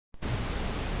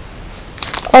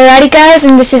Alrighty guys,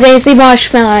 and this is Ainsley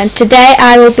Marshmallow, and today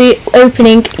I will be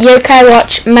opening Yokai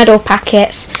Watch medal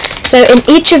packets. So in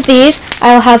each of these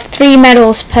I will have 3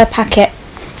 medals per packet.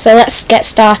 So let's get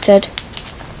started.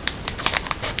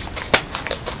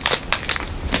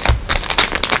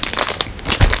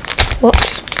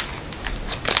 Whoops.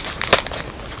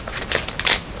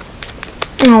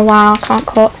 Oh wow, I can't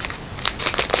cut.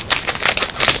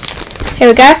 Here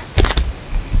we go.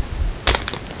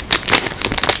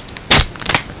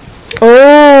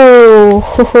 Oh,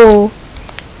 ho, ho.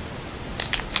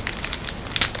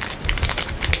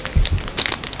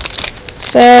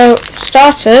 So,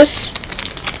 starters,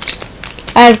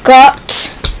 I've got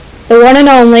the one and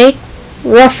only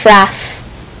Ruff.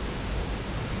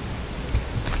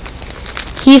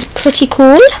 He's pretty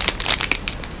cool.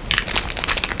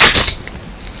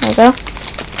 There we go.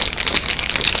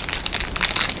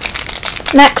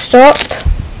 Next up,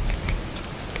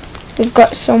 we've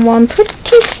got someone pretty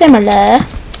similar.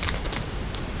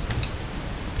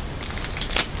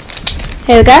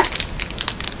 Here we go.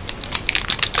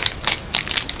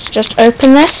 Let's just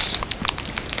open this.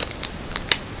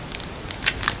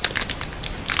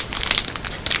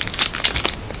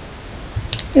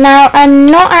 Now, I'm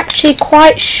not actually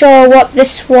quite sure what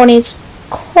this one is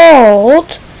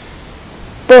called,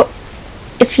 but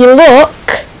if you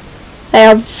look, they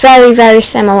are very, very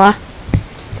similar.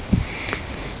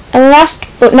 And last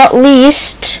but not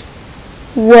least,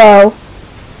 whoa,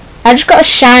 I just got a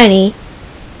shiny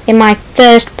in my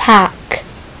first pack.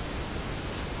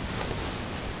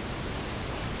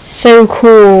 So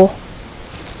cool.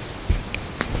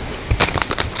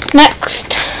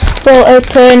 Next, we'll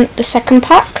open the second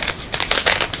pack.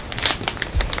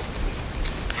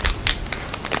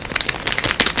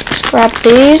 Let's grab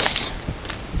these.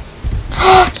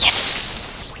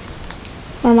 Yes!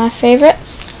 One of my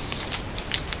favourites.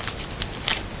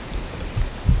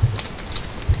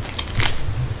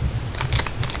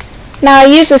 Now I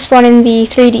use this one in the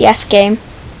 3DS game.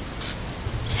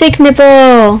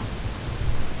 Signable!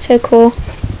 So cool.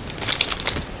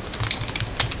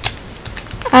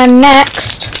 And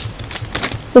next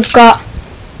we've got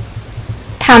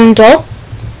Pandal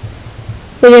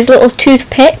with his little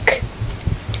toothpick.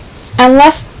 And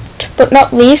last but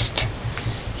not least,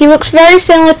 he looks very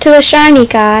similar to the shiny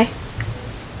guy.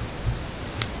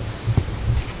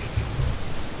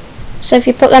 So if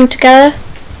you put them together.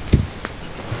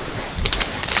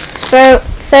 So,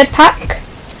 third pack.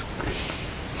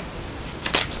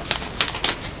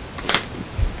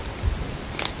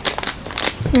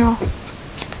 Oh.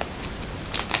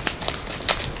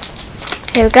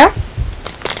 Here we go.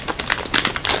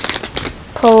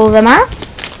 Pull them out.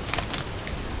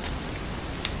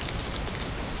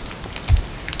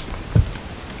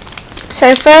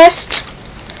 So first,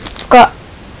 we've got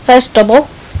first double,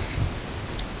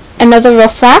 another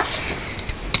Ruff.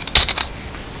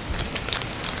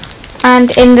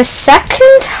 And in the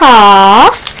second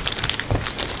half,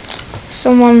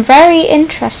 someone very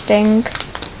interesting.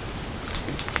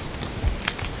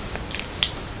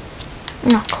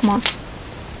 Oh, come on.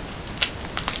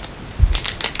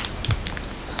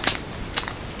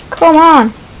 Come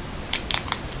on.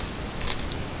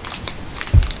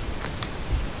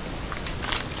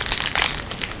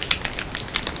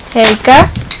 Here we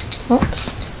go.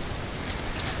 Oops.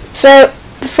 So,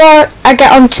 before I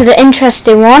get on to the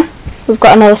interesting one, we've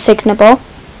got another Signable.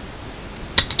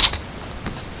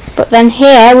 But then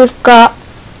here we've got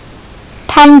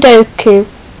Pandoku.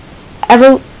 I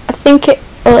think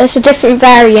it's a different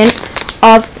variant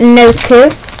of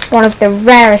Noku, one of the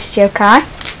rarest yokai.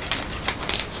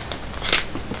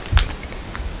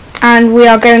 And we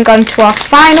are going on to our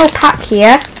final pack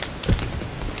here.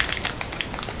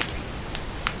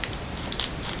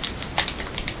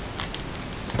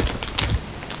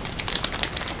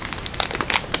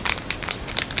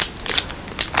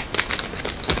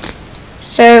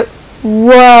 So,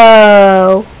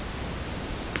 whoa,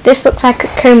 this looks like a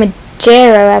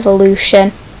Komajiro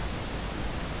evolution.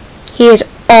 He is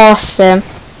awesome.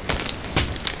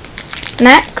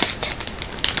 Next,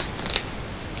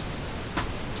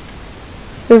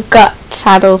 we've got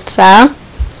Tattletale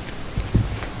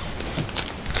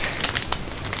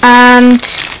and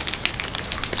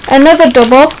another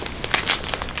double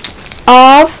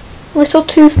of little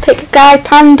toothpick guy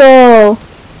Pandal.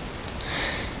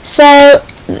 So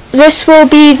this will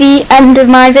be the end of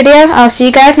my video. I'll see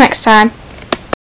you guys next time.